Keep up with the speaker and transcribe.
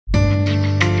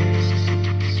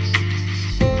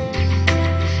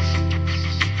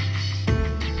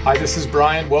Hi, this is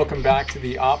Brian. Welcome back to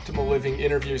the Optimal Living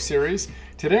interview series.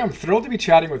 Today I'm thrilled to be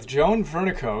chatting with Joan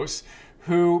Vernikos,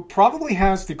 who probably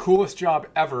has the coolest job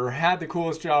ever, had the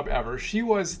coolest job ever. She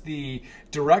was the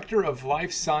Director of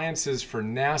Life Sciences for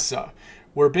NASA,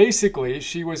 where basically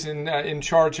she was in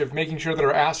charge of making sure that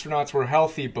our astronauts were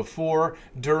healthy before,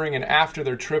 during, and after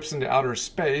their trips into outer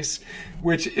space,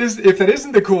 which is, if that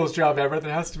isn't the coolest job ever,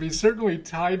 that has to be certainly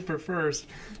tied for first.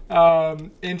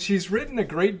 And she's written a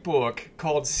great book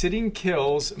called Sitting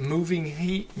Kills, Moving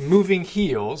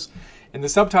Heals. And the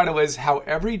subtitle is How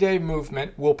Everyday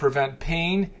Movement Will Prevent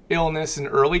Pain, Illness, and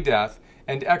Early Death,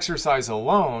 and Exercise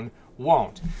Alone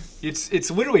Won't. It's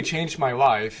literally changed my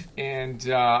life, and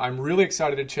I'm really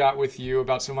excited to chat with you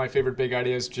about some of my favorite big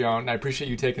ideas, Joan. I appreciate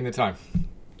you taking the time.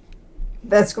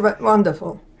 That's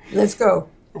wonderful. Let's go.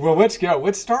 Well, let's go.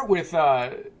 Let's start with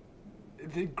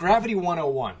the Gravity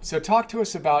 101. So talk to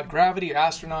us about gravity,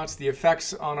 astronauts, the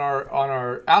effects on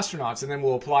our astronauts, and then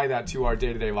we'll apply that to our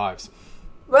day-to-day lives.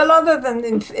 Well, other than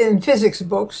in physics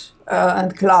books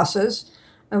and classes,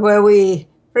 where we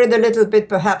read a little bit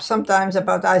perhaps sometimes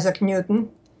about Isaac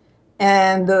Newton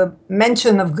and the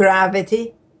mention of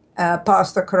gravity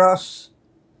passed across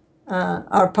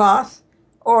our path,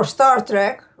 or Star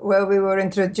Trek, where we were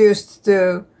introduced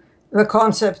to the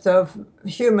concept of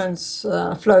humans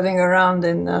floating around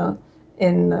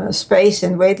in space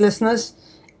in weightlessness,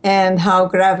 and how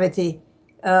gravity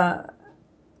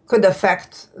could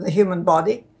affect the human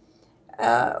body.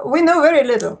 We know very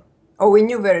little, or we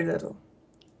knew very little.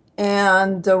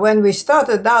 And when we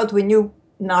started out, we knew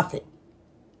nothing.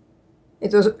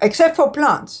 It was, except for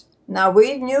plants. Now,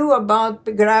 we knew about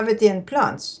gravity in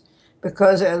plants,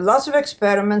 because lots of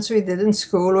experiments we did in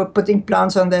school were putting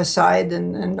plants on their side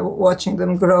and watching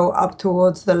them grow up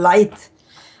towards the light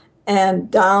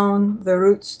and down the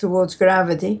roots towards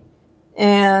gravity.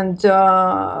 And we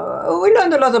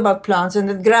learned a lot about plants, and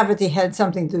that gravity had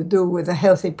something to do with a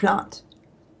healthy plant.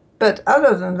 But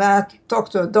other than that, talk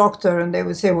to a doctor and they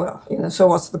would say, well, so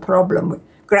what's the problem?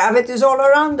 Gravity is all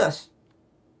around us.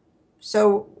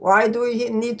 So why do we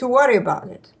need to worry about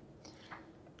it?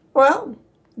 Well,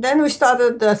 then we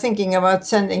started thinking about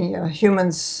sending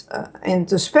humans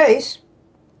into space,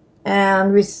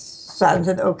 and we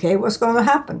started, okay, what's going to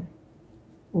happen?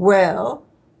 Well,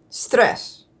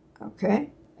 stress,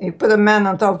 okay? You put a man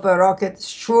on top of a rocket,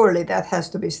 surely that has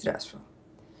to be stressful.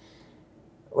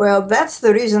 Well, that's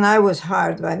the reason I was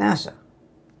hired by NASA.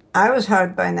 I was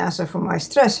hired by NASA for my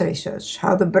stress research,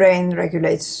 how the brain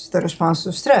regulates the response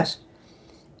to stress.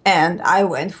 And I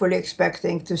went fully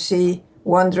expecting to see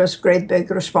wondrous, great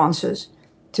big responses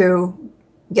to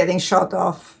getting shot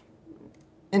off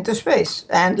into space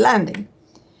and landing.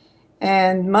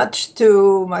 And much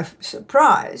to my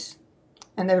surprise,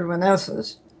 and everyone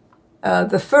else's,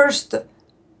 the first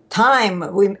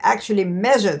time we actually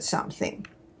measured something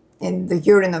in the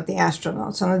urine of the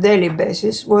astronauts on a daily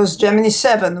basis was Gemini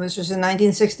 7, which was in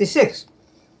 1966.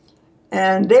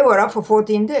 And they were up for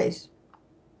 14 days.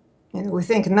 We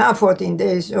think now 14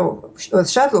 days, or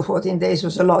shuttle 14 days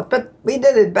was a lot, but we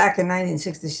did it back in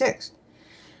 1966.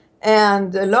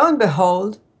 And lo and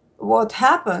behold, what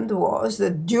happened was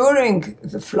that during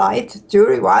the flight,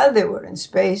 while they were in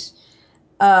space,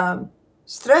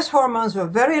 stress hormones were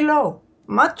very low,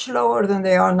 much lower than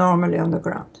they are normally on the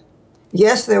ground.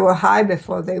 Yes, they were high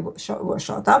before they were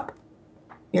shot up.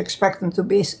 You expect them to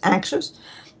be anxious.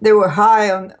 They were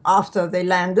high after they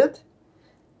landed.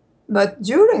 But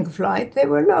during flight, they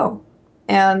were low.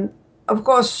 And of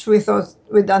course, we thought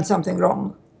we'd done something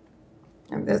wrong.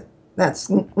 And that's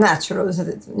natural, isn't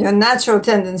it? Your natural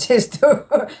tendency is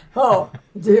to, oh,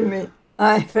 dear me,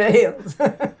 I failed.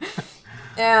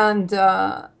 And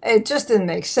it just didn't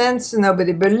make sense.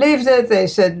 Nobody believed it. They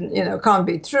said, can't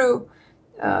be true.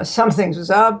 Something was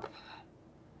up.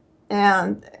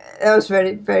 And it was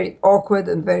very, very awkward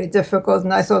and very difficult.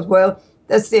 And I thought, well,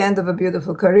 that's the end of a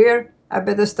beautiful career. I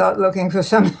better start looking for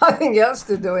something else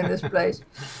to do in this place.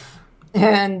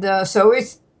 And so we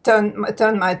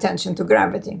turned my attention to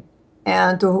gravity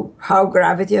and to how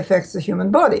gravity affects the human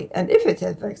body, and if it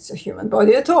affects the human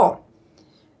body at all.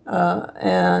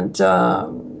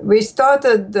 We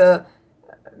started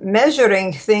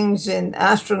measuring things in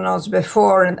astronauts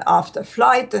before and after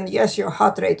flight, and yes, your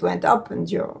heart rate went up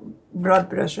and your blood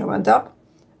pressure went up,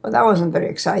 but that wasn't very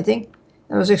exciting.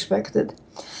 It was expected.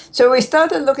 So we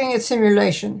started looking at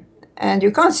simulation, and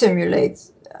you can't simulate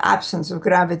absence of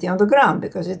gravity on the ground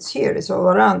because it's here, it's all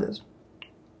around us.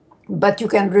 But you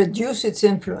can reduce its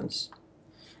influence.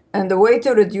 And the way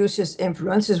to reduce its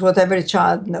influence is what every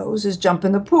child knows, is jump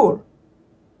in the pool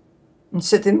and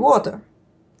sit in water.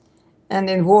 And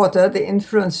in water, the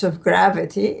influence of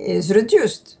gravity is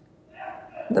reduced.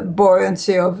 The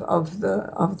buoyancy of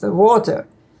the water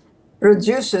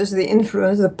reduces the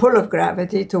influence, the pull of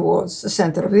gravity towards the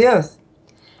center of the Earth.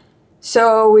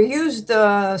 So we used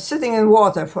sitting in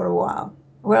water for a while.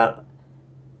 Well,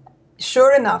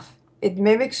 sure enough, it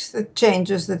mimics the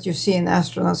changes that you see in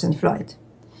astronauts in flight.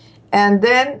 And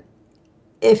then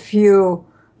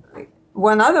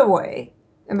one other way,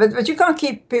 but you can't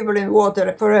keep people in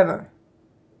water forever.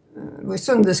 We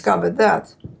soon discovered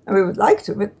that. And we would like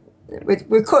to, but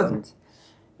we couldn't.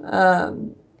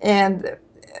 And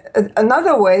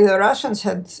another way the Russians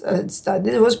had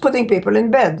studied was putting people in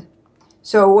bed.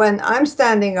 So when I'm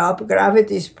standing up,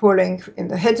 gravity is pulling in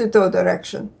the head-to-toe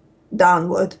direction,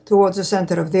 downward, towards the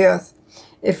center of the Earth.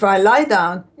 If I lie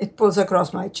down, it pulls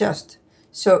across my chest.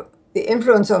 So the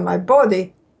influence on my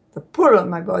body, the pull on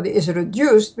my body, is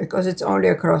reduced because it's only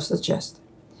across the chest.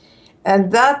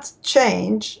 And that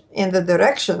change in the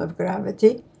direction of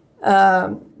gravity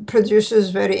produces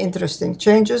very interesting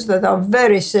changes that are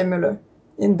very similar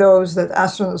in those that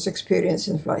astronauts experience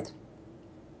in flight.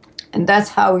 And that's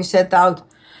how we set out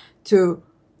to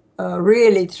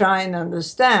really try and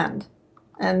understand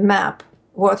and map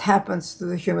what happens to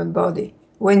the human body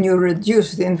when you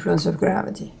reduce the influence of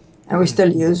gravity. And we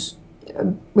still use,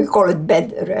 we call it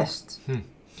bed rest.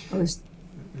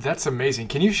 That's amazing.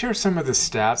 Can you share some of the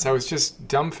stats? I was just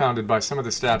dumbfounded by some of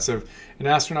the stats of an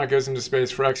astronaut goes into space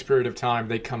for X period of time,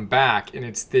 they come back,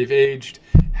 and they've aged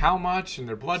how much in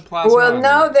their blood plasma? Well,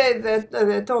 now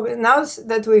they're talking, now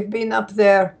that we've been up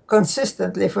there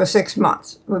consistently for 6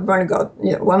 months, we've only got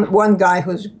one guy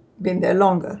who's been there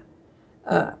longer,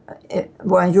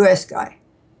 one US guy.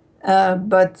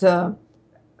 But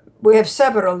we have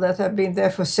several that have been there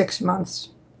for 6 months.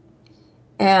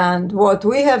 And what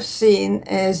we have seen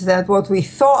is that what we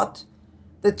thought,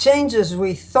 the changes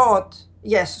we thought,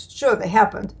 yes, sure, they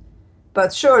happened,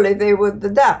 but surely they would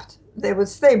adapt, they would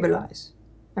stabilize.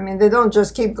 I mean, they don't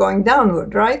just keep going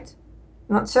downward, right?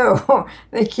 Not so.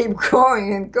 They keep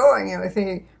going and going, and we're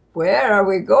thinking, where are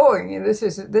we going? And this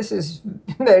is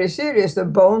very serious. The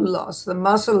bone loss, the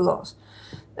muscle loss,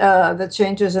 the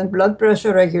changes in blood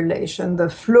pressure regulation,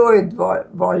 the fluid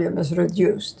volume is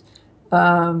reduced.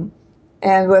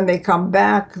 And when they come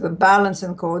back, the balance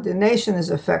and coordination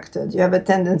is affected. You have a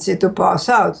tendency to pass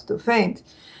out, to faint.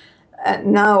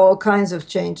 And now all kinds of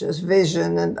changes,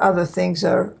 vision and other things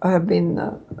have been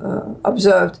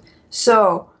observed.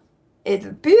 So it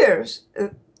appears,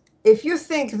 if you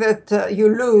think that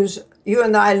you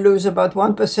and I lose about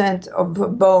 1% of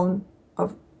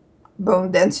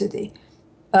bone density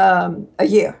a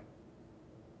year,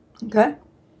 okay?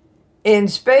 In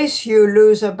space, you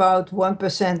lose about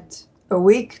 1% a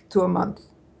week to a month.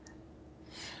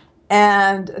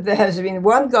 And there has been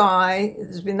one guy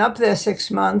who's been up there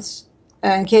 6 months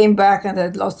and came back and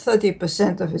had lost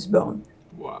 30% of his bone.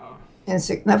 Wow. And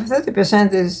now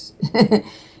 30%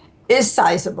 is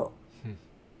sizable.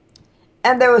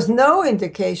 And there was no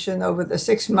indication over the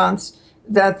 6 months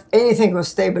that anything was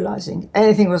stabilizing,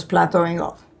 anything was plateauing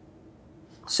off.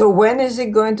 So when is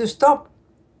it going to stop?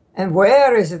 And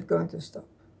where is it going to stop?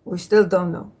 We still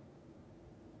don't know.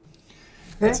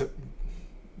 Okay?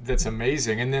 That's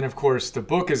amazing. And then, of course, the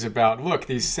book is about, look,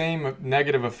 these same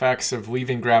negative effects of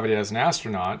leaving gravity as an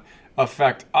astronaut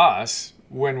affect us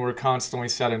when we're constantly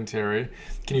sedentary.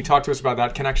 Can you talk to us about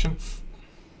that connection?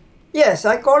 Yes,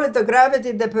 I call it the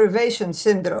gravity deprivation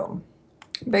syndrome.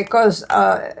 Because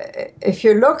if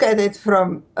you look at it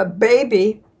from a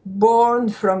baby born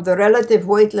from the relative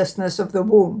weightlessness of the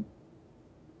womb,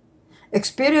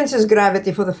 experiences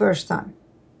gravity for the first time.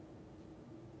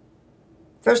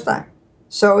 First time.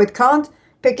 So it can't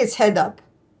pick its head up.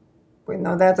 We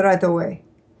know that right away.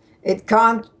 It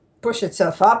can't push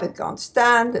itself up. It can't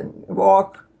stand and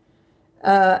walk.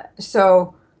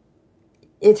 So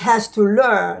it has to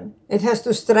learn. It has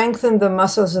to strengthen the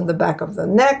muscles in the back of the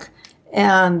neck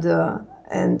and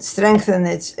strengthen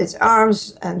its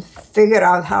arms and figure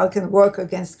out how it can work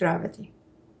against gravity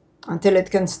until it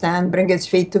can stand, bring its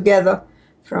feet together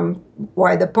from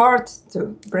wide apart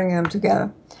to bring them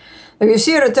together. If you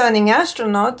see a returning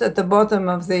astronaut at the bottom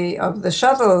of the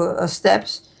shuttle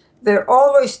steps, they're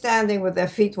always standing with their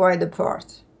feet wide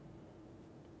apart.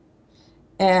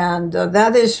 And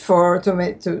that is for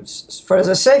as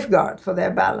a safeguard for their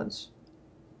balance.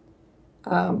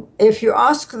 If you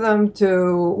ask them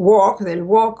to walk, they'll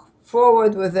walk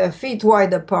forward with their feet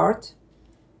wide apart.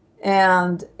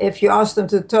 And if you ask them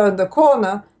to turn the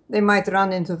corner, they might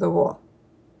run into the wall.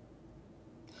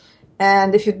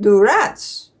 And if you do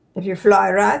rats, if you fly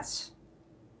rats,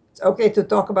 it's okay to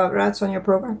talk about rats on your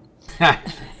program.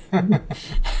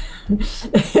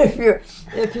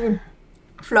 if you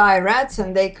fly rats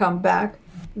and they come back,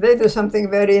 they do something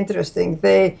very interesting.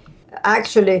 They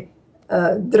actually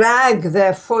drag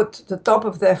their foot, the top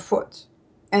of their foot,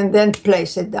 and then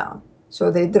place it down.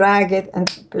 So they drag it and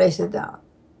place it down.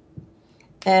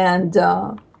 And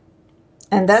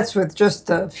that's with just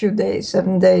a few days,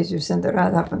 7 days, you send the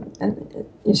rat up and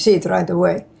you see it right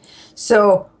away.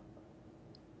 So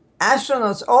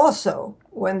astronauts also,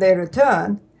 when they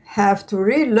return, have to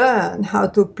relearn how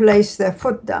to place their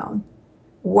foot down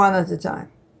one at a time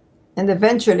and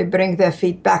eventually bring their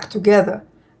feet back together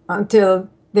until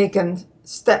they can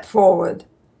step forward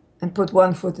and put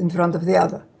one foot in front of the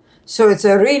other. So it's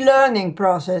a relearning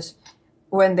process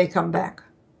when they come back.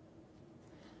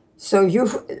 So you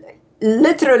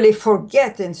literally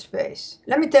forget in space.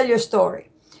 Let me tell you a story.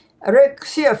 Rick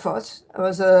Searfoss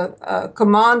was a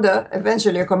commander,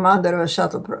 eventually a commander of a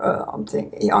shuttle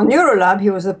thing. On Eurolab, he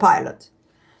was a pilot.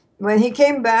 When he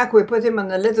came back, we put him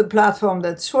on a little platform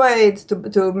that swayed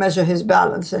to measure his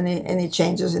balance, any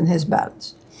changes in his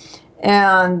balance.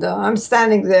 And I'm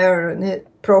standing there in his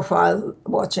profile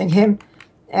watching him,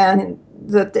 and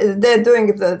they're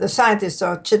doing, the scientists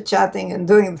are chit-chatting and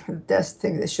doing the test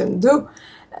thing they shouldn't do.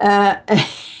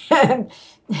 And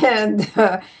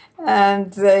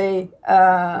they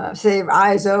say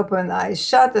eyes open, eyes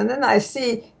shut, and then I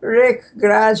see Rick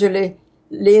gradually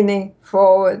leaning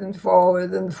forward and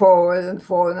forward and forward and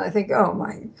forward, and I think, oh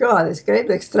my God, this great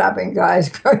big strapping guy is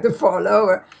going to fall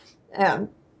over. And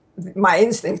my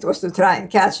instinct was to try and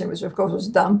catch him, which of course was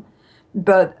dumb,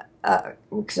 but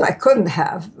because I couldn't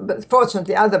have. But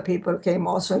fortunately, other people came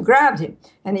also and grabbed him,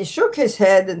 and he shook his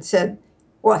head and said,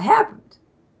 "What happened?"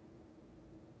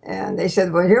 And they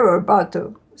said, "Well, you were about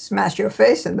to smash your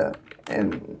face on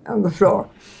the floor."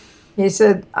 He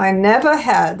said, "I never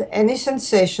had any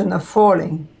sensation of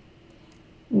falling,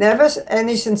 never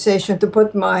any sensation to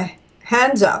put my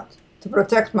hands out to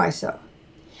protect myself."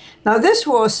 Now, this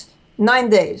was 9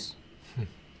 days.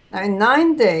 Now, in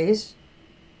 9 days,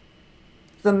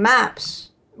 the maps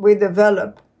we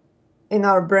develop in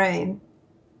our brain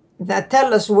that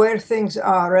tell us where things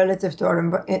are relative to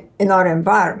in our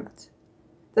environment,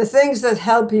 the things that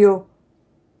help you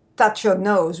touch your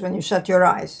nose when you shut your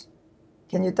eyes.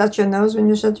 Can you touch your nose when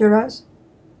you shut your eyes?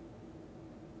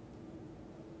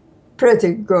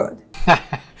 Pretty good.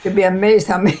 You'd be amazed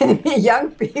how many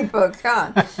young people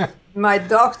can't. My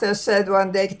doctor said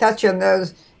one day, touch your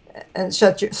nose and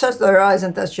shut their eyes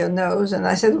and touch your nose. And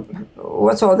I said,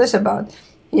 what's all this about?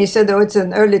 He said, oh, it's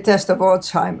an early test of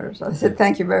Alzheimer's. I said,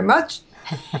 thank you very much.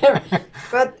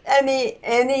 But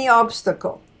any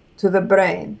obstacle to the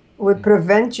brain would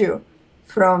prevent you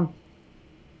from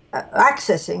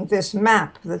accessing this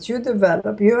map that you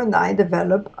and I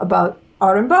develop about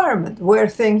our environment, where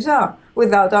things are,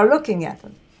 without our looking at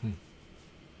them.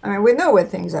 I mean, we know where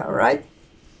things are, right?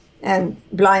 And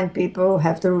blind people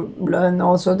have to learn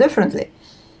also differently.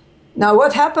 Now,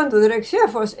 what happened with Rick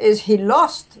Searfoss is he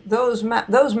lost those maps.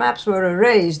 Those maps were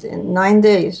erased in 9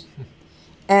 days.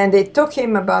 And it took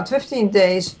him about 15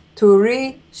 days to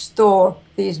restore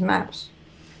these maps.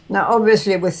 Now,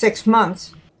 obviously, with 6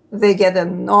 months, they get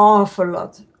an awful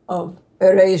lot of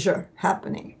erasure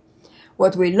happening.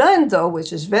 What we learned, though,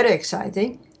 which is very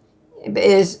exciting,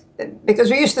 is because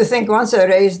we used to think once they're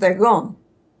erased, they're gone.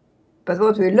 But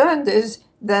what we learned is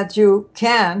that you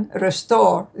can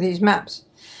restore these maps.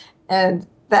 And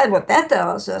what that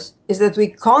tells us is that we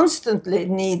constantly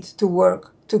need to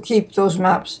work to keep those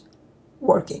maps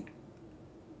working.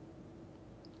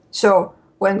 So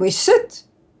when we sit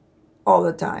all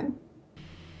the time,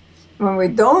 when we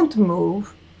don't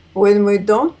move, when we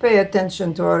don't pay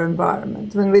attention to our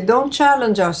environment, when we don't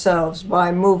challenge ourselves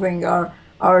by moving our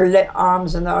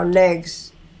arms and our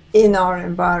legs in our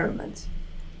environment,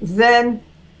 then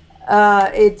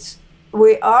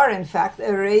we are in fact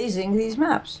erasing these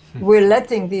maps. We're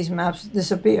letting these maps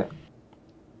disappear.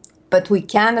 But we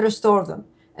can restore them.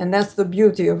 And that's the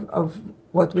beauty of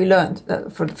what we learned.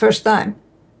 For the first time,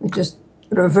 we just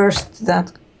reversed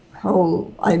that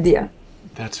whole idea.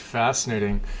 That's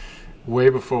fascinating. Way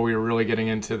before we were really getting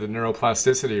into the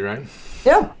neuroplasticity, right?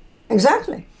 Yeah,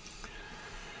 exactly.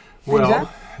 Well,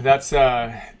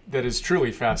 that is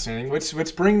truly fascinating.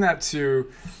 Let's bring that to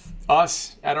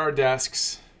us at our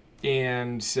desks,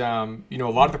 and a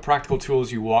lot of the practical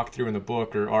tools you walk through in the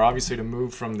book are obviously to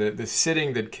move from the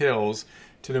sitting that kills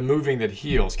to the moving that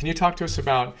heals. Can you talk to us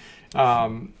about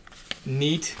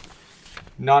N.E.A.T,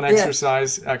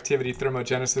 non-exercise activity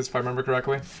thermogenesis, if I remember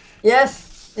correctly?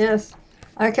 Yes.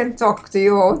 I can talk to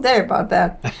you all day about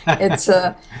that. It's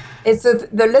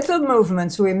the little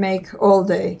movements we make all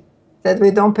day that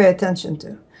we don't pay attention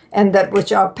to, and that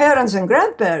which our parents and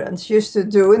grandparents used to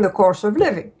do in the course of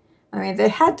living. I mean, they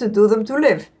had to do them to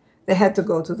live. They had to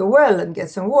go to the well and get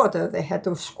some water. They had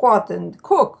to squat and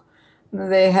cook.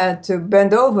 They had to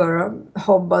bend over a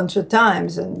whole bunch of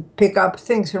times and pick up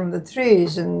things from the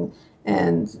trees and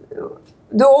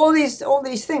do all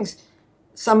these things.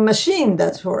 Some machine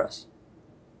does for us.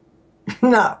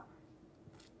 Now,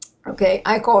 okay,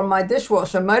 I call my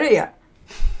dishwasher Maria.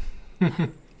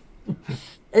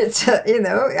 It's,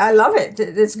 I love it.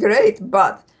 It's great,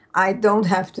 but I don't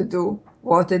have to do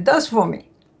what it does for me.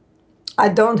 I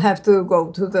don't have to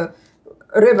go to the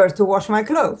river to wash my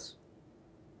clothes,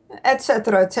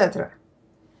 etc., etc.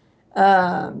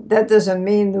 That doesn't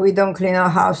mean we don't clean our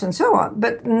house and so on,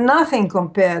 but nothing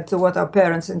compared to what our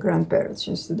parents and grandparents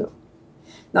used to do.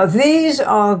 Now, these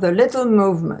are the little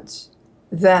movements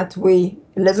that we,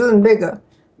 little and bigger,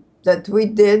 that we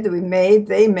did,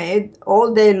 they made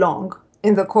all day long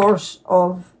in the course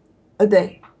of a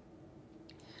day.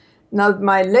 Now,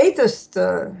 my latest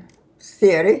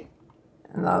theory,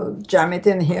 and I'll jam it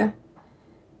in here,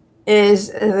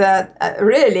 is that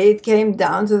really it came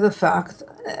down to the fact,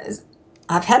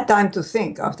 I've had time to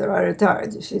think after I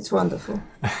retired. You see, it's wonderful.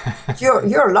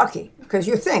 You're lucky, because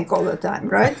you think all the time,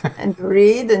 right? And you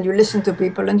read and you listen to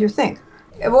people and you think.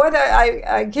 What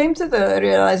I came to the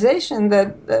realization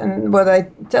that, and what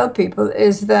I tell people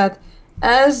is that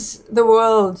as the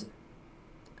world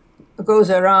goes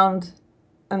around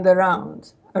and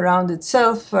around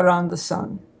itself, around the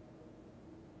sun,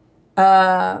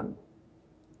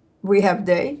 we have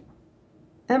day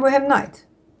and we have night.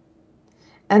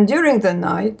 And during the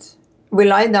night, we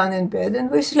lie down in bed and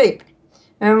we sleep.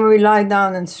 And when we lie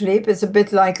down and sleep, it's a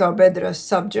bit like our bed rest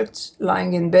subjects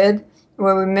lying in bed,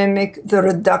 where we mimic the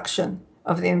reduction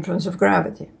of the influence of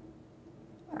gravity.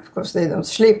 Of course, they don't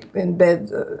sleep in bed,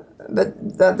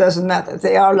 but that doesn't matter.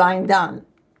 They are lying down.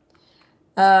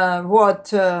 And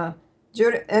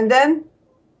then,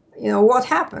 what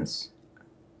happens?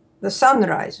 The sun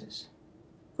rises.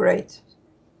 Great.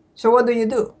 So what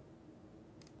do?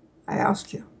 I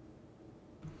ask you.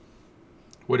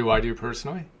 What do I do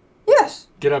personally? Yes.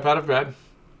 Get up out of bed,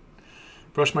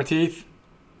 brush my teeth,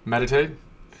 meditate,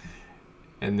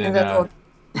 and then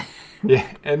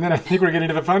and then I think we're getting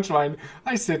to the punchline.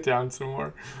 I sit down some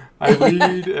more. I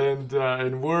read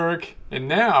and work, and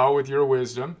now with your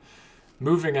wisdom,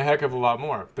 moving a heck of a lot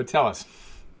more. But tell us.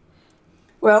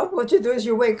 Well, what you do is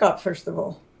you wake up, first of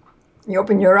all. You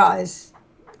open your eyes.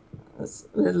 That's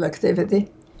a little activity.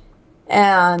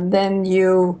 And then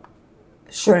you,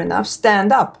 sure enough,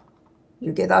 stand up.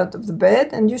 You get out of the bed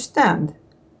and you stand.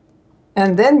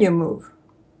 And then you move.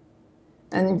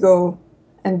 And you go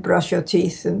and brush your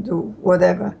teeth and do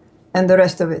whatever. And the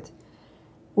rest of it.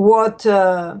 What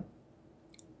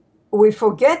we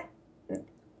forget,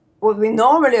 what we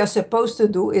normally are supposed to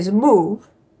do is move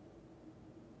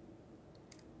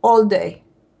all day.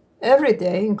 Every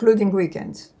day, including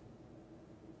weekends.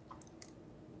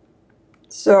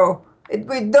 So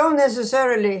we don't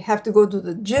necessarily have to go to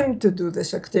the gym to do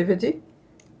this activity.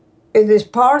 It is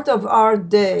part of our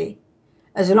day.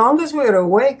 As long as we're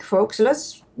awake, folks,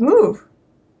 let's move.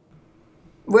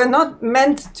 We're not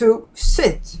meant to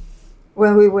sit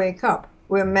when we wake up.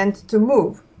 We're meant to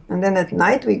move. And then at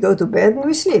night we go to bed and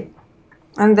we sleep.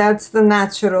 And that's the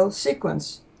natural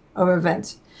sequence of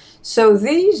events. So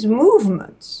these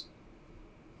movements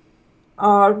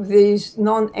are these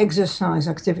non-exercise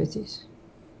activities.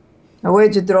 Now, where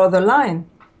do you draw the line?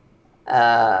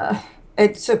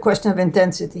 It's a question of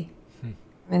intensity.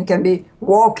 I mean, it can be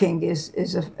walking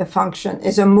is a function,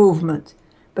 is a movement.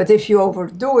 But if you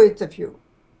overdo it,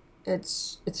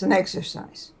 it's an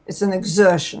exercise. It's an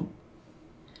exertion.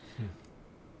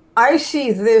 I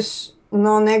see this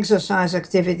non-exercise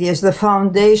activity as the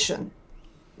foundation,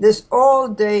 this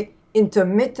all-day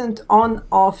intermittent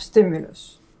on-off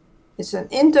stimulus. It's an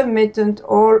intermittent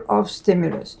on-off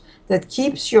stimulus that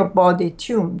keeps your body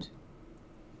tuned.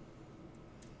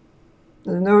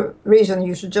 There's no reason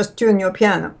you should just tune your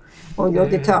piano or your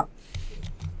guitar.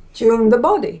 Tune the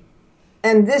body.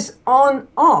 And this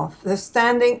on-off, the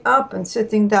standing up and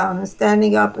sitting down, and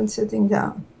standing up and sitting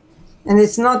down. And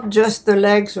it's not just the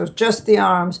legs or just the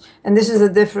arms. And this is the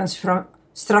difference from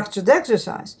structured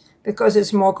exercise, because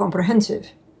it's more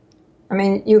comprehensive. I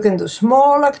mean, you can do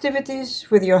small activities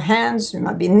with your hands. You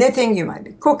might be knitting, you might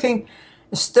be cooking,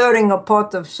 stirring a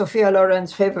pot of Sophia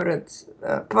Loren's favorite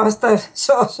pasta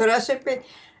sauce recipe,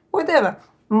 whatever.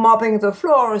 Mopping the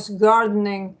floors,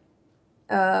 gardening,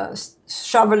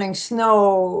 shoveling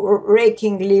snow,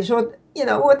 raking leaves, what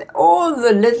all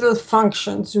the little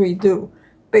functions we do,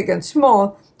 big and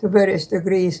small, to various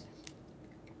degrees,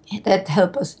 that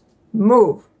help us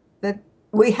move, that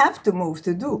we have to move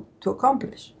to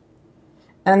accomplish.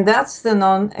 And that's the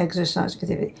non-exercise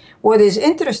activity. What is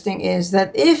interesting is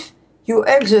that if you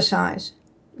exercise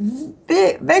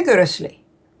vigorously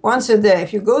once a day,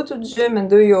 if you go to the gym and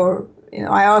do your,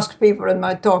 I ask people in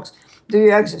my talks, do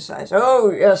you exercise?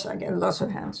 Oh, yes, I get lots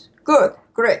of hands. Good,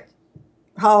 great.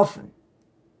 How often?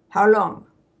 How long?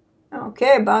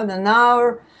 Okay, about an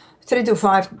hour, 3 to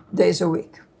 5 days a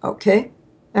week. Okay.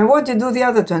 And what do you do the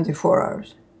other 24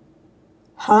 hours?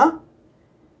 Huh?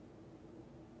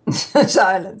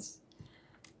 Silence.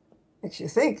 Makes you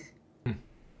think.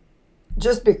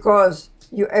 Just because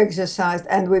you exercised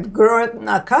and we've grown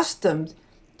accustomed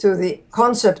to the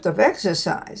concept of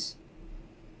exercise,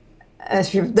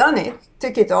 as you've done it,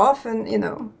 tick it off and,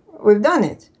 we've done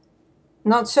it.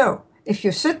 Not so. If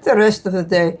you sit the rest of the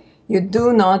day, you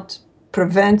do not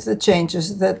prevent the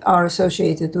changes that are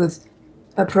associated with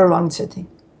a prolonged sitting.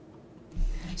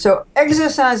 So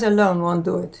exercise alone won't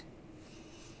do it.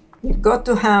 You've got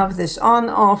to have this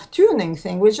on-off tuning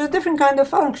thing, which is a different kind of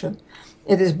function.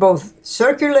 It is both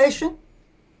circulation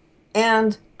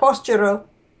and postural,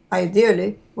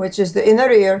 ideally, which is the inner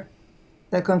ear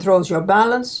that controls your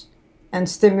balance and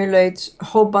stimulates a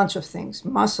whole bunch of things.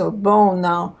 Muscle, bone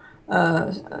now,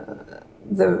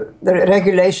 the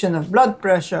regulation of blood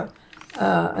pressure,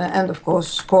 and of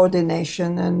course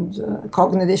coordination and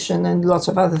cognition and lots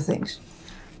of other things.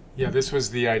 Yeah, this was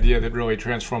the idea that really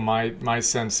transformed my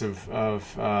sense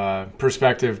of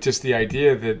perspective. Just the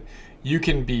idea that you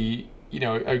can be,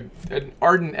 an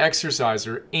ardent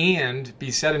exerciser and be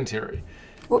sedentary.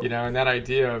 And that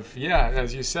idea of,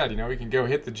 as you said, we can go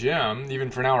hit the gym even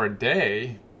for an hour a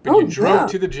day, but you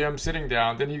drove to the gym sitting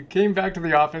down, then you came back to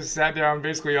the office, sat down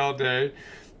basically all day,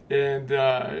 and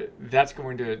that's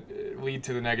going to lead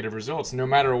to the negative results, no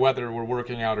matter whether we're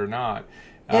working out or not.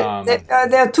 There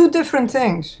are two different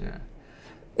things. Yeah.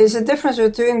 There's a difference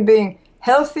between being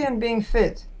healthy and being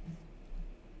fit.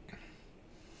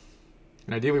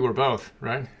 And ideally, we're both,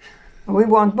 right? We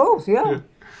want both, yeah.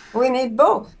 We need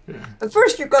both. Yeah. But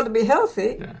first, you've got to be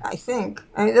healthy, I think.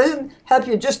 It doesn't help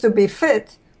you just to be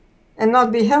fit and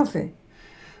not be healthy.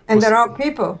 And there are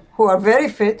people who are very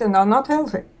fit and are not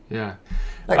healthy. Yeah.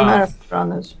 Like marathon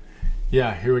runners.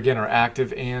 Yeah, who again are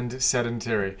active and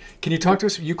sedentary. Can you talk to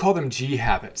us? You call them G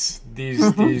habits,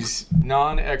 these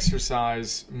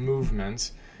non-exercise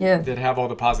movements that have all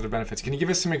the positive benefits. Can you give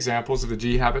us some examples of the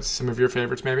G habits, some of your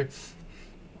favorites maybe?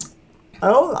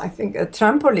 Oh, I think a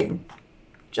trampoline.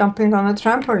 Jumping on a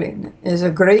trampoline is a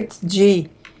great G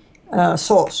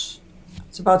source.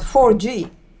 It's about 4G,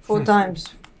 4 times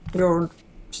your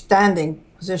standing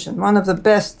position. One of the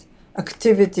best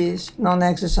activities,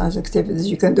 non-exercise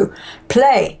activities you can do.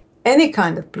 Play, any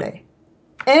kind of play.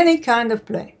 Any kind of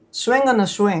play. Swing on a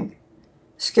swing,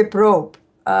 skip rope,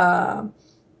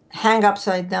 hang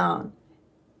upside down.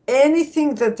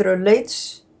 Anything that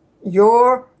relates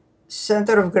your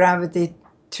center of gravity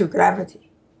to gravity.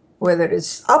 Whether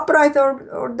it's upright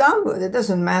or downward, it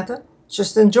doesn't matter.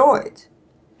 Just enjoy it.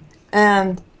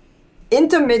 And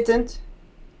intermittent,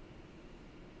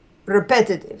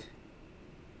 repetitive.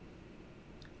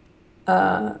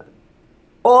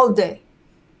 All day,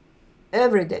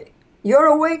 every day. You're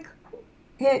awake.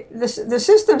 The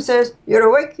system says, you're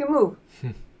awake, you move.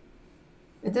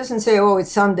 It doesn't say, oh,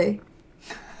 it's Sunday.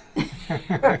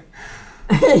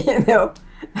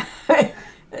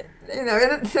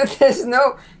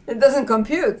 It doesn't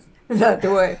compute that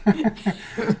way.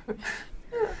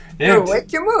 You're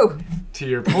awake, you move. To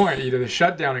your point, the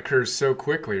shutdown occurs so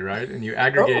quickly, right? And you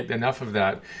aggregate enough of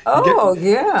that.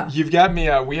 You've got me,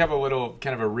 we have a little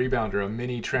kind of a rebounder, a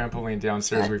mini trampoline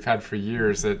downstairs we've had for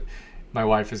years that my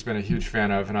wife has been a huge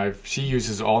fan of, and she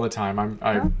uses all the time.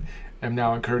 I am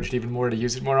now encouraged even more to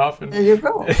use it more often. There you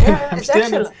go. Yeah, it's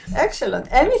excellent.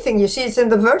 Anything you see, it's in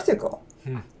the vertical.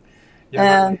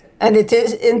 And it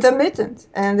is intermittent,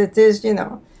 and it is,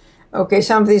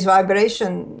 some of these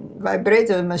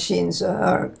vibrator machines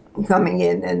are coming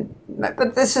in,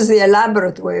 but this is the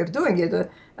elaborate way of doing it.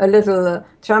 A little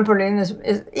trampoline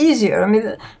is easier. I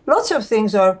mean, lots of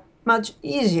things are much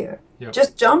easier. Yep.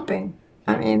 Just jumping.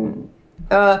 I mean,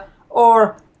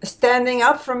 or standing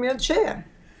up from your chair.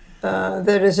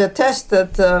 There is a test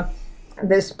that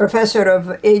this professor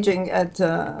of aging at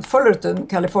Fullerton,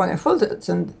 California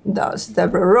Fullerton does,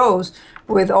 Deborah Rose,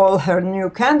 with all her new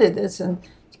candidates, and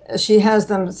she has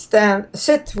them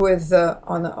sit with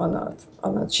on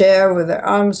a chair with their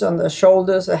arms on their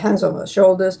shoulders, their hands on their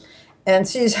shoulders, and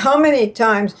sees how many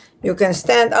times you can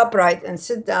stand upright and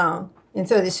sit down in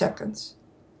 30 seconds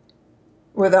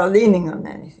without leaning on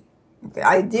anything. Okay,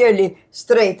 ideally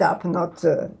straight up, not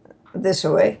this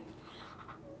way.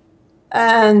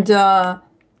 And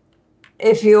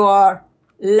if you are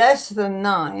less than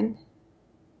 9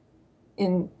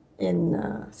 in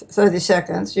 30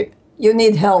 seconds, you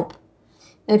need help.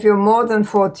 If you're more than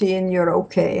 14, you're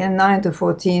okay, and 9 to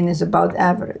 14 is about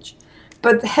average.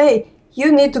 But hey,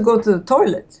 you need to go to the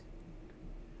toilet.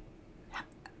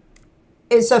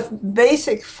 It's a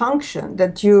basic function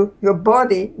that your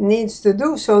body needs to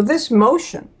do. So this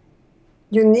motion,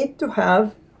 you need to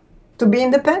have to be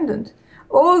independent.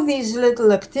 All these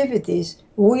little activities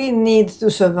we need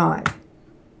to survive.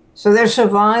 So they're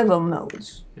survival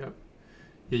modes. Yep.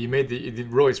 Yeah, you made the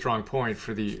really strong point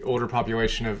for the older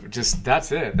population of just,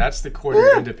 that's it. That's the core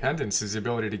of independence, is the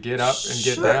ability to get up and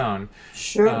get down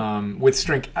with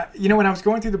strength. You know, when I was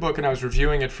going through the book and I was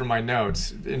reviewing it for my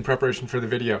notes in preparation for the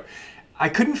video, I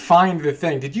couldn't find the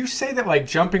thing. Did you say that like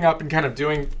jumping up and kind of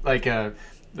doing like a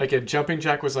jumping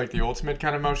jack was like the ultimate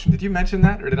kind of motion? Did you mention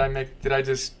that, or did I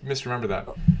just misremember that?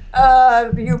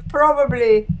 You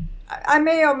probably, I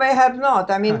may or may have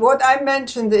not. I mean, what I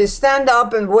mentioned is stand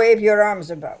up and wave your arms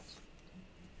about.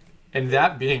 And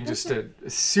that being just a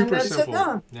super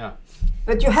simple. Yeah.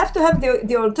 But you have to have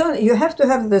the alternative. You have to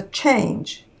have the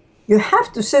change. You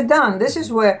have to sit down. This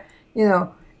is where, you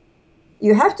know,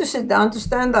 you have to sit down to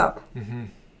stand up. Mm-hmm.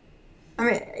 I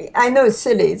mean, I know it's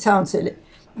silly. It sounds silly.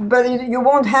 But you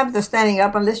won't have the standing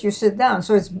up unless you sit down.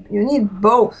 So you need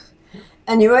both.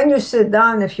 And when you sit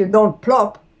down, if you don't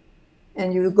plop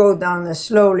and you go down as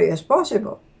slowly as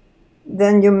possible,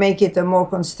 then you make it a more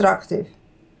constructive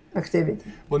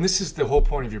activity. Well, and this is the whole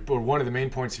point of your book. One of the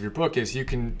main points of your book is you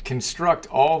can construct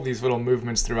all these little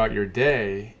movements throughout your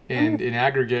day, and in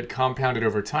aggregate, compounded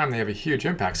over time, they have a huge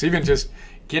impact. So even just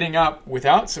getting up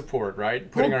without support, right?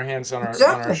 Putting our hands on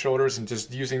our shoulders and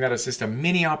just using that as just a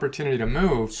mini opportunity to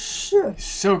move. Sure.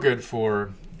 So good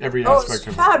for every aspect of it.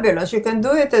 It's fabulous. You can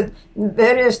do it at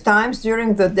various times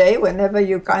during the day whenever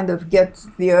you kind of get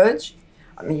the urge.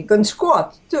 I mean, you can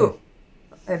squat too.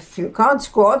 If you can't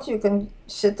squat, you can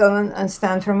sit down and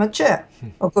stand from a chair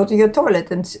or go to your toilet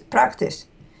and practice.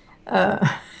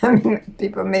 I mean,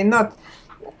 people may not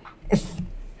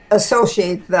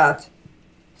associate that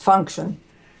function.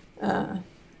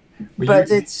 But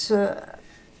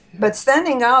but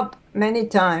standing up many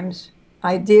times,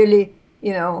 ideally,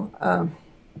 you know,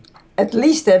 at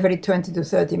least every 20 to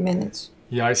 30 minutes.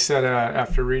 Yeah, I set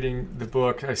after reading the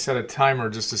book, I set a timer,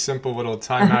 just a simple little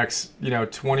Timex,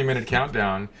 20-minute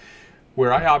countdown,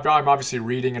 where I'm obviously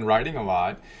reading and writing a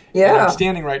lot. Yeah. And I'm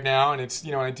standing right now, and it's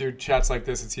when I do chats like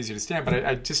this, it's easy to stand, but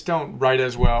I just don't write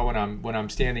as well when I'm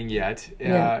standing yet.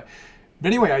 Yeah. But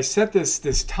anyway, I set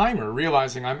this timer,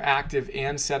 realizing I'm active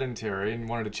and sedentary, and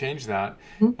wanted to change that.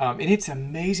 And it's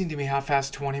amazing to me how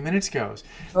fast 20 minutes goes.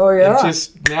 Oh, yeah. And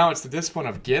just now it's the discipline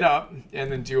of get up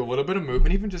and then do a little bit of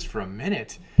movement, even just for a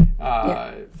minute.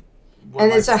 And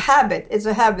it's a habit. It's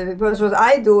a habit, because what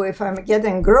I do if I'm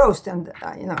getting engrossed and,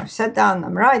 I sit down,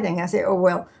 I'm writing, I say, oh,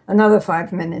 well, another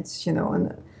 5 minutes,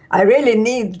 and I really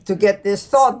need to get this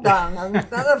thought down.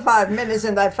 Another 5 minutes,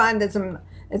 and I find that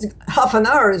it's half an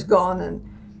hour is gone, and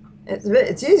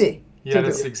it's easy. Yeah,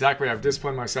 that's exactly. I've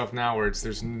disciplined myself now, where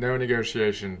there's no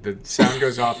negotiation. The sound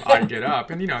goes off, I get up,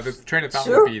 and the train of thought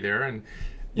will be there, and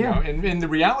and the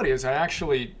reality is, I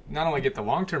actually not only get the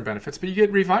long-term benefits, but you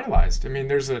get revitalized. I mean,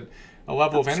 there's a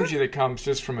level of energy that comes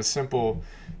just from a simple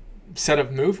set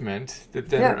of movement that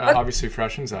then obviously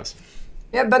freshens us.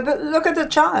 Yeah, but look at the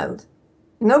child.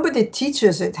 Nobody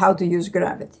teaches it how to use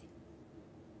gravity.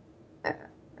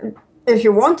 If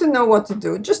you want to know what to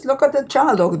do, just look at the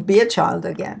child, or be a child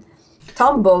again.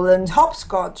 Tumble and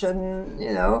hopscotch and,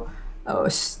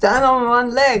 stand on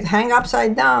one leg, hang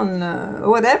upside down,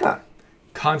 whatever.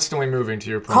 Constantly moving,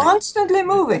 to your point. Constantly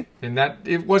moving. And that,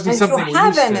 it wasn't something we used to.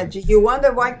 And you have energy. You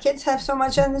wonder why kids have so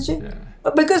much energy? Yeah.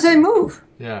 But because they move.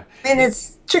 Yeah. I mean,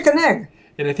 it's chicken egg.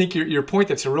 And I think your point,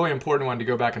 that's a really important one to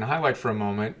go back and highlight for a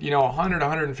moment. 100,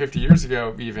 150 years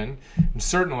ago even, and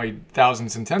certainly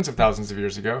thousands and tens of thousands of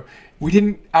years ago, we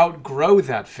didn't outgrow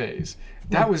that phase.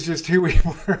 That was just who we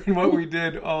were and what we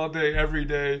did all day, every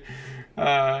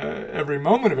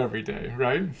moment of every day,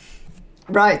 right?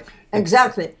 Right,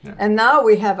 exactly. Yeah. And now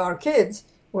we have our kids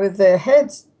with their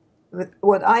heads,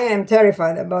 what I am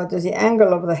terrified about is the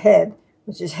angle of the head,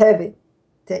 which is heavy,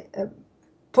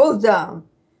 pulled down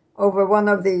over one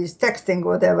of these texting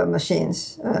whatever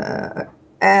machines,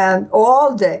 and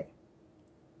all day.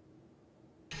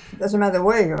 Doesn't matter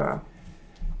where you are.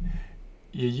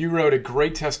 You wrote a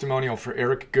great testimonial for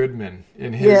Eric Goodman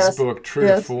in his book, True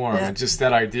to Form, and just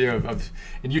that idea of,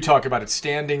 and you talk about it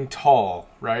standing tall,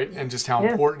 right? And just how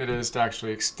important it is to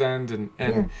actually extend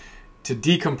and to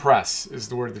decompress is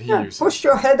the word that he uses. Push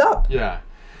your head up. Yeah.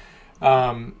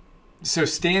 So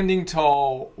standing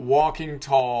tall, walking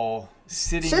tall,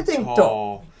 sitting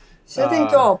tall. Sitting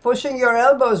tall, pushing your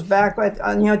elbows back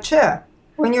on your chair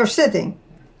when you're sitting.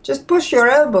 Just push your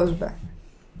elbows back.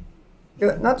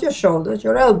 Not your shoulders,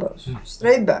 your elbows.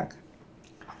 Straight back.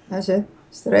 That's it.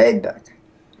 Straight back.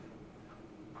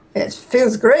 It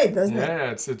feels great, doesn't it?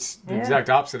 Yeah, it's the exact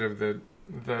opposite of the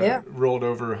rolled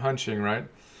over hunching, right?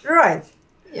 Right.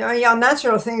 Your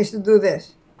natural thing is to do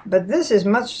this. But this is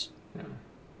much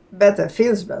better,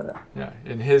 feels better. Yeah,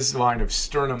 in his line of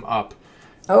sternum up.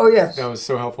 Oh, yes. That was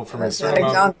so helpful for me. That's Sternum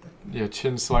up, Alexander.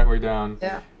 chin slightly down.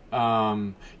 Yeah.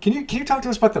 Can you talk to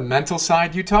us about the mental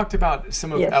side? You talked about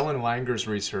some of Yes. Ellen Langer's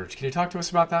research. Can you talk to us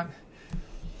about that?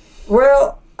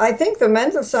 Well, I think the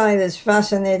mental side is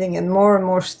fascinating, and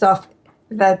more stuff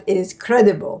that is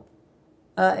credible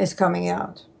is coming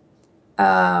out.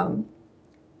 The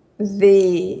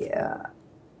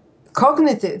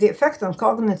effect on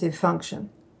cognitive function,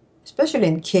 especially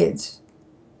in kids,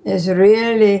 is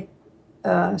really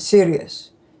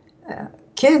serious.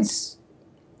 Kids,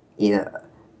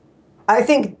 I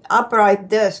think upright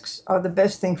desks are the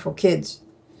best thing for kids.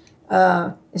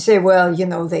 You say, well,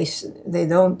 they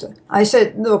don't. I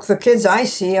said, look, the kids I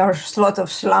see are sort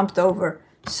of slumped over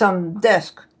some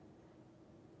desk.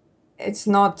 It's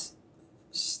not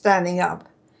standing up.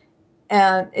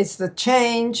 And it's the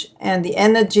change and the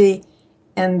energy,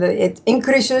 and it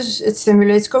increases, it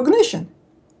stimulates cognition.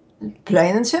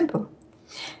 Plain and simple.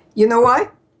 You know why?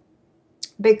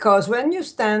 Because when you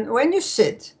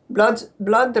sit,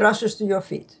 blood rushes to your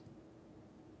feet.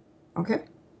 Okay?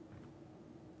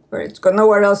 Where it's got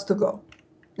nowhere else to go.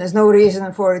 There's no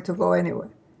reason for it to go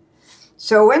anywhere.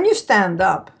 So when you stand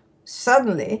up,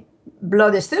 suddenly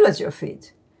blood is still at your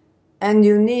feet. And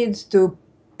you need to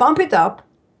pump it up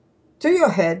to your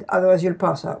head, otherwise you'll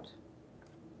pass out.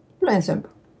 Plain and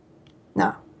simple.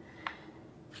 Now,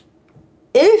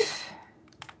 if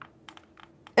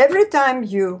every time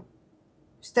you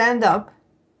stand up,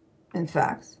 in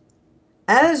fact,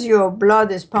 as your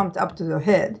blood is pumped up to your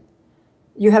head,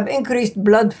 you have increased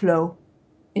blood flow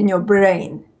in your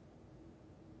brain.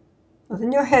 Not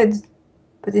in your head,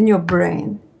 but in your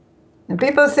brain. And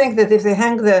people think that if they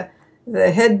hang the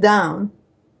head down,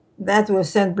 that will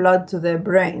send blood to their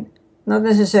brain. Not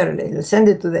necessarily. It'll send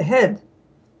it to the head,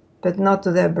 but not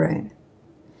to their brain.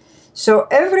 So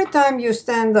every time you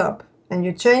stand up and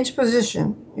you change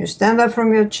position, you stand up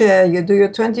from your chair, you do your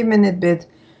 20-minute bit,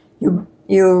 you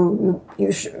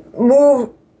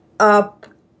move up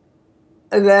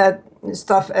that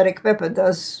stuff Eric Pepper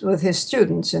does with his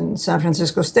students in San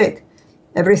Francisco State.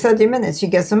 Every 30 minutes he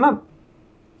gets them up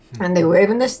and they wave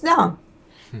and they sit down.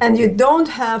 And you don't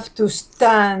have to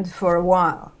stand for a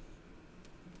while.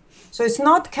 So it's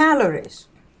not calories.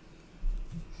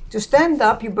 To stand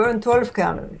up, you burn 12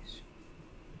 calories.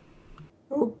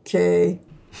 Okay.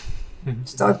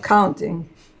 Start counting.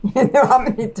 You know how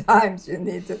many times you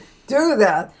need to do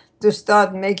that to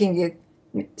start making it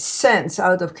sense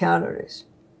out of calories.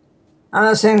 I'm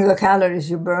not saying the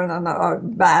calories you burn are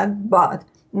bad, but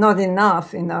not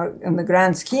enough in the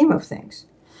grand scheme of things.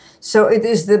 So it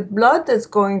is the blood that's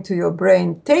going to your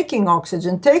brain, taking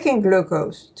oxygen, taking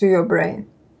glucose to your brain,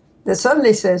 that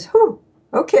suddenly says, whew,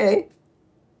 okay,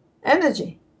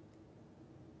 energy.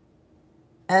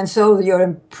 And so your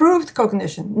improved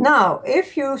cognition. Now,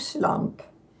 if you slump,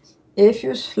 if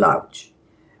you slouch,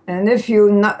 and if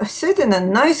you sit in a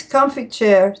nice comfy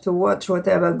chair to watch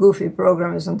whatever goofy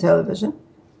program is on television,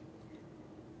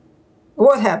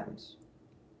 what happens?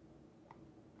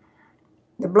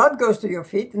 The blood goes to your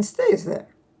feet and stays there.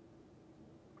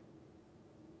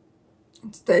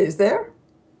 It stays there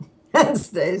and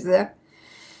stays there.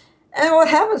 And what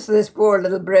happens to this poor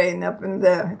little brain up in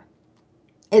there?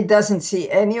 It doesn't see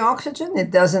any oxygen.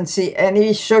 It doesn't see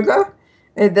any sugar.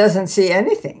 It doesn't see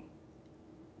anything.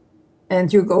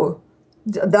 And you go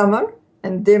dumber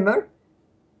and dimmer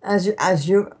as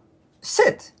you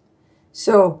sit.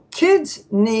 So kids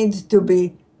need to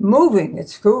be moving at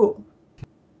school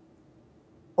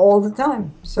all the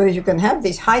time. So you can have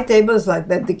these high tables like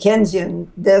that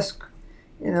Dickensian desk,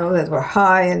 that were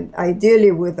high, and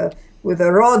ideally with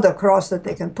a rod across that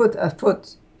they can put a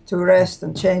foot to rest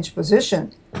and change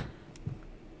position.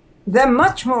 They're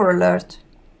much more alert.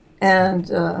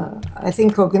 And I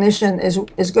think cognition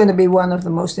is going to be one of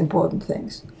the most important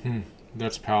things.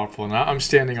 That's powerful. And I'm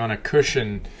standing on a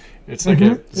cushion. It's like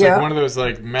like one of those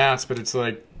like mats, but it's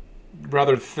like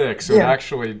rather thick, so it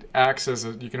actually acts as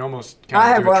you can almost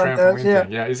kind of do a trampoline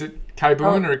thing. Yeah, is it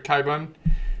Kaibun or Kaibun?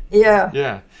 Yeah.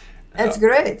 Yeah. That's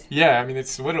great. Yeah, I mean,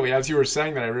 it's literally, as you were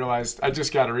saying that, I realized, I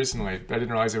just got it recently. I didn't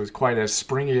realize it was quite as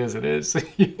springy as it is.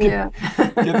 You can Yeah.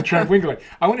 get the trampoline going.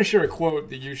 I want to share a quote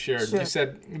that you shared. You Sure.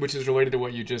 said, which is related to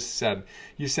what you just said.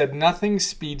 You said, nothing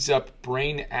speeds up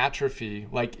brain atrophy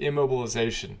like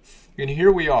immobilization. And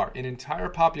here we are, an entire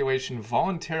population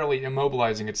voluntarily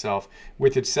immobilizing itself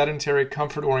with its sedentary,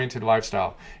 comfort-oriented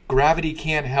lifestyle. Gravity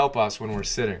can't help us when we're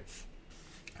sitting.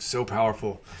 So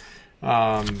powerful.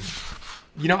 I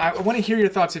want to hear your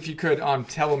thoughts, if you could, on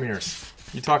telomeres.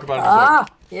 You talk about it in the book.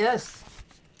 Yes.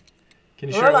 Can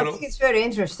you share a Well, I little? think it's very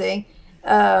interesting,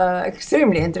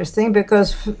 extremely interesting,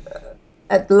 because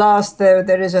at last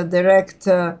there is a direct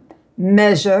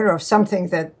measure of something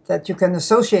that you can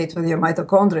associate with your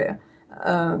mitochondria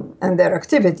and their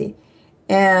activity,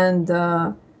 and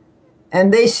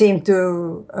they seem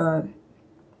to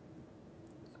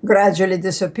gradually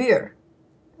disappear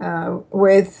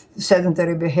with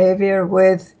sedentary behavior,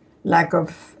 with lack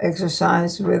of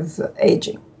exercise, with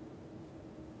aging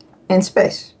in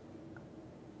space.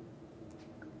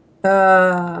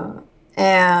 And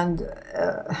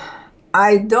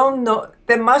I don't know,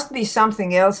 there must be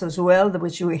something else as well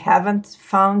which we haven't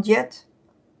found yet.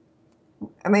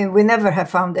 I mean, we never have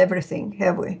found everything,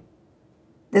 have we?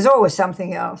 There's always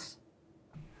something else.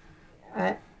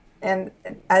 And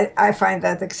I find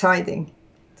that exciting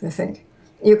to think.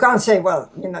 You can't say,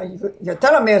 well, your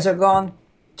telomeres are gone,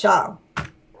 ciao.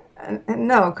 And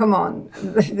no, come on.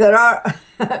 There are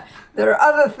there are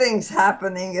other things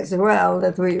happening as well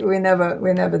that we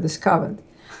never discovered.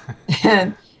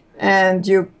 and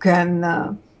you can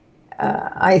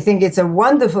I think it's a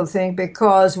wonderful thing,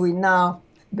 because we now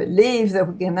believe that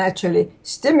we can actually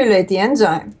stimulate the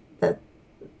enzyme that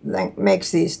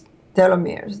makes these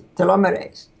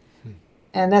telomerase.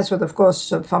 And that's what, of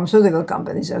course, pharmaceutical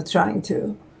companies are trying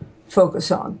to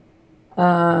focus on.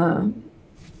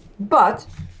 But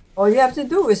all you have to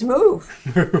do is move.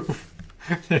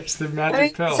 There's the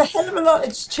magic pill. It's a hell of a lot.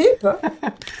 It's cheaper.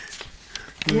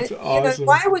 That's awesome.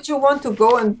 Why would you want to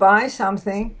go and buy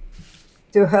something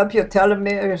to help your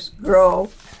telomeres grow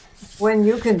when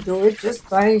you can do it just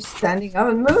by standing up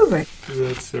and moving?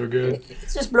 That's so good. It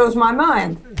just blows my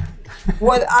mind.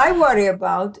 What I worry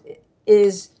about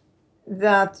is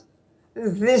that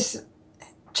this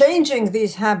changing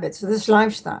these habits, this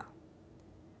lifestyle,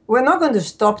 we're not going to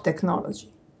stop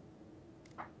technology.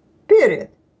 Period.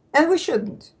 And we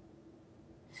shouldn't.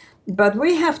 But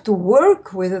we have to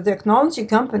work with the technology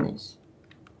companies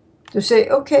to say,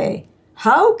 okay,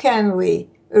 how can we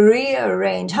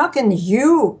rearrange? How can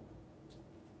you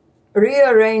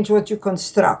rearrange what you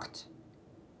construct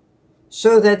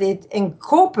so that it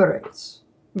incorporates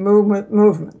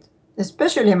movement,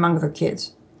 especially among the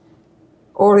kids,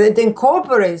 or it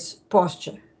incorporates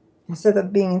posture instead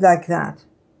of being like that,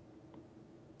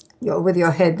 with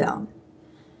your head down,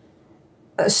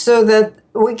 so that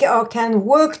we can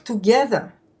work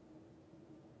together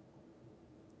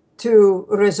to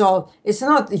resolve. It's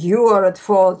not you are at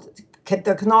fault,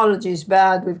 technology is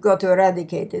bad, we've got to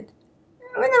eradicate it.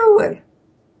 We never will.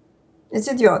 It's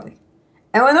idiotic.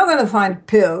 And we're not going to find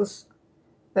pills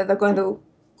that are going to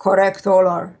correct all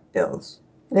our ills.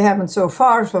 They haven't so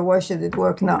far, so why should it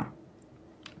work now?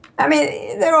 I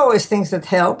mean, there are always things that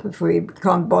help if we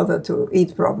can't bother to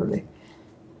eat properly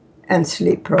and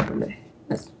sleep properly.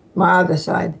 That's my other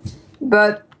side.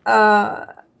 But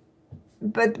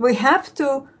we have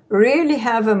to really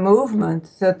have a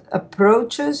movement that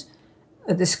approaches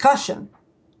a discussion.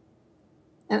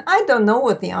 And I don't know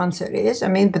what the answer is. I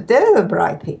mean, but they're the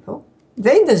bright people.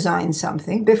 They design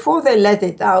something. Before they let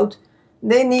it out,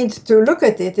 they need to look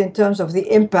at it in terms of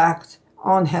the impact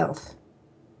on health.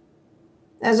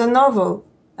 As another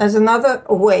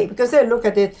way, because they look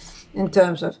at it in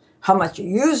terms of how much you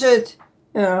use it,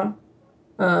 and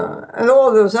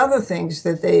all those other things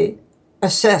that they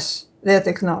assess their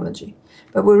technology.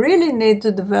 But we really need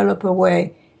to develop a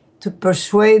way to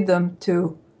persuade them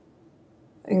to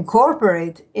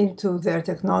incorporate into their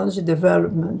technology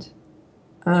development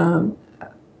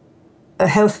a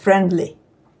health-friendly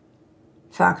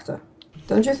factor.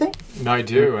 Don't you think? I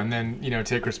do. And then,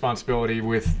 take responsibility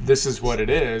with this is what it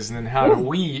is, and then how do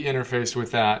we interface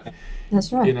with that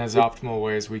That's right. in as optimal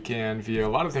way as we can via a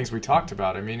lot of things we talked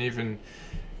about. I mean, even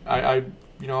I'll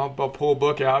pull a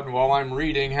book out, and while I'm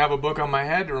reading, have a book on my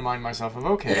head to remind myself of,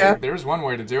 okay, there's one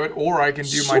way to do it, or I can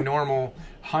do my normal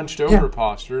hunched over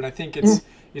posture. And I think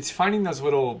it's finding those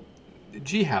little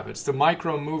G habits, the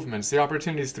micro movements, the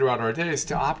opportunities throughout our days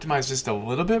to optimize just a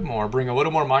little bit more, bring a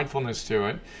little more mindfulness to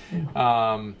it,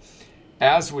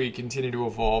 as we continue to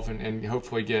evolve and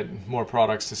hopefully get more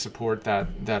products to support that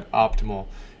optimal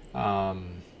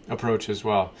approach as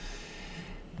well.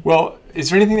 Well, is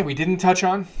there anything that we didn't touch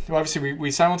on? Well, obviously,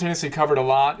 we simultaneously covered a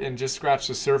lot and just scratched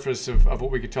the surface of what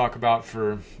we could talk about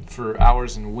for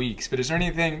hours and weeks. But is there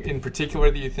anything in particular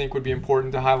that you think would be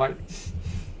important to highlight?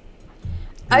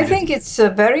 I think it's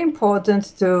very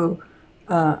important to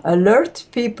alert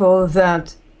people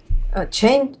that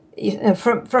change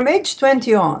from age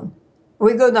 20 on,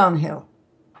 we go downhill,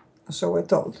 so we're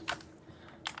told.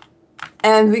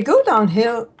 And we go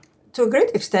downhill to a great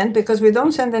extent because we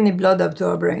don't send any blood up to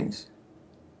our brains.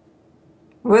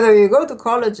 Whether you go to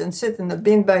college and sit in a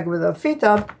beanbag with our feet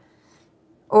up,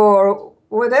 or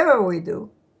whatever we do,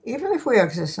 even if we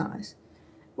exercise,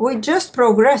 we just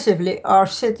progressively are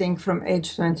sitting from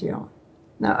age 20 on.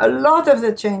 Now, a lot of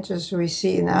the changes we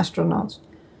see in astronauts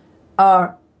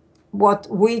are what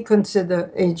we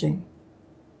consider aging.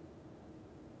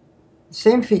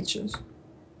 Same features.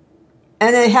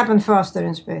 And they happen faster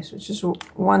in space, which is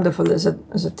wonderful as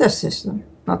a test system,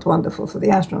 not wonderful for the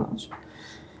astronauts.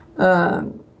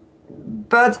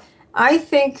 But I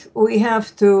think we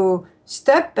have to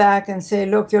step back and say,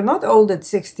 look, you're not old at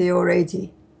 60 or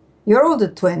 80. You're old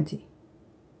at 20.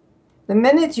 The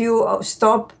minute you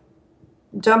stop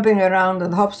jumping around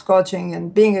and hopscotching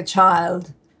and being a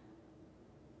child,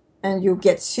 and you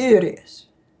get serious,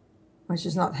 which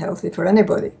is not healthy for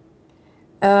anybody,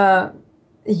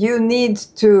 you need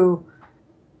to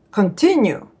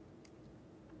continue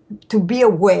to be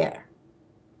aware.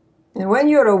 And when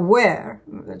you're aware,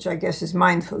 which I guess is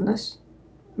mindfulness,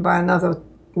 by another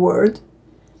word,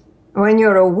 when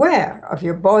you're aware of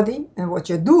your body and what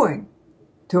you're doing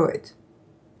to it,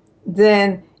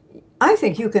 then I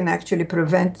think you can actually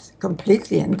prevent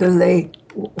completely and delay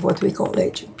what we call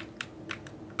aging.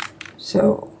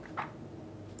 So,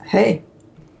 hey,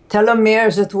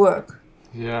 telomeres at work.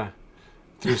 Yeah.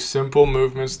 Through simple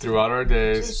movements throughout our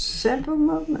days. Just simple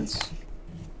movements.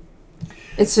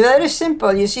 It's very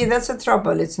simple. You see, that's the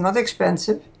trouble. It's not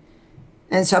expensive,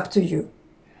 and it's up to you.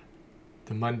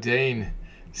 The mundane,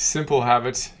 simple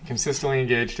habits, consistently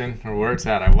engaged in, are where it's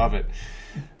at. I love it.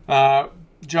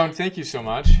 Joan, thank you so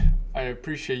much. I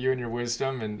appreciate you and your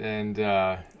wisdom, and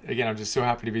again, I'm just so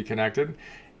happy to be connected.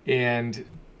 And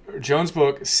Joan's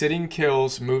book, Sitting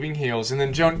Kills, Moving Heals. And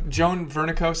then Joan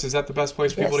Vernikos, is that the best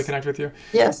place for people to connect with you?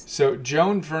 Yes. So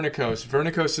Joan Vernikos,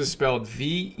 Vernikos is spelled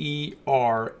Vernikos,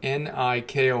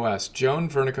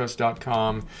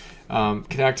 joanvernikos.com.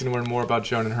 Connect and learn more about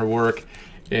Joan and her work.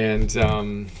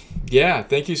 And yeah,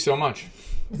 thank you so much.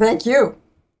 Thank you.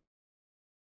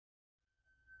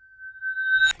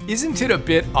 Isn't it a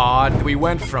bit odd that we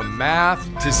went from math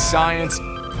to science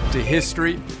to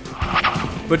history,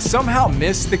 but somehow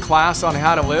missed the class on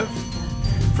how to live?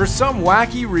 For some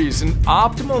wacky reason,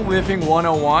 Optimal Living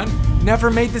 101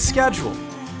 never made the schedule.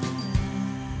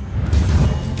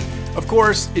 Of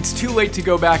course, it's too late to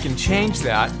go back and change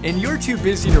that, and you're too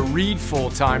busy to read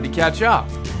full-time to catch up.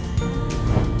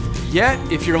 Yet,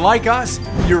 if you're like us,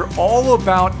 you're all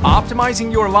about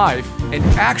optimizing your life and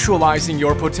actualizing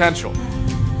your potential.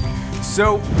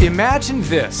 So imagine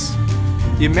this.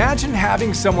 Imagine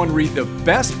having someone read the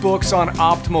best books on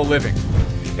optimal living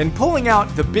and pulling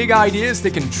out the big ideas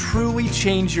that can truly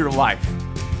change your life.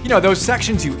 You know, those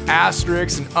sections you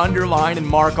asterisk and underline and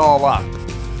mark all up.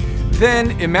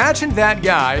 Then imagine that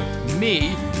guy,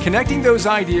 me, connecting those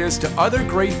ideas to other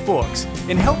great books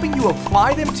and helping you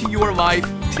apply them to your life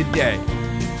today.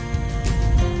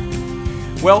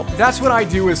 Well, that's what I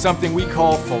do with something we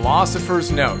call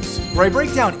Philosopher's Notes, where I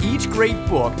break down each great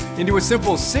book into a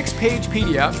simple 6-page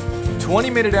PDF,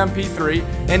 20-minute MP3,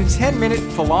 and 10-minute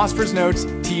Philosopher's Notes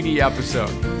TV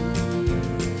episode.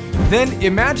 Then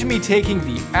imagine me taking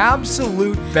the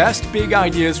absolute best big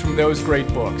ideas from those great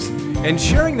books and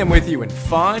sharing them with you in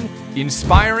fun,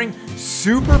 inspiring,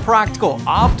 super practical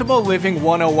Optimal Living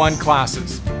 101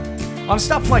 classes. On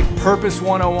stuff like Purpose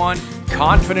 101,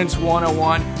 Confidence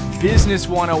 101, Business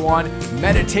 101,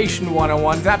 Meditation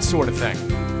 101, that sort of thing.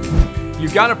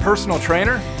 You've got a personal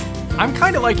trainer? I'm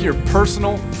kind of like your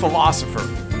personal philosopher.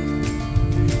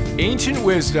 Ancient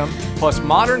wisdom plus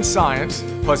modern science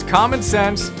plus common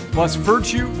sense plus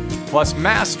virtue plus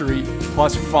mastery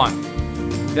plus fun.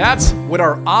 That's what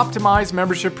our optimized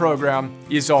membership program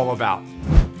is all about.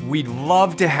 We'd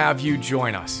love to have you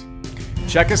join us.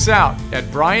 Check us out at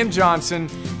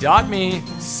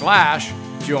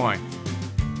brianjohnson.me/join.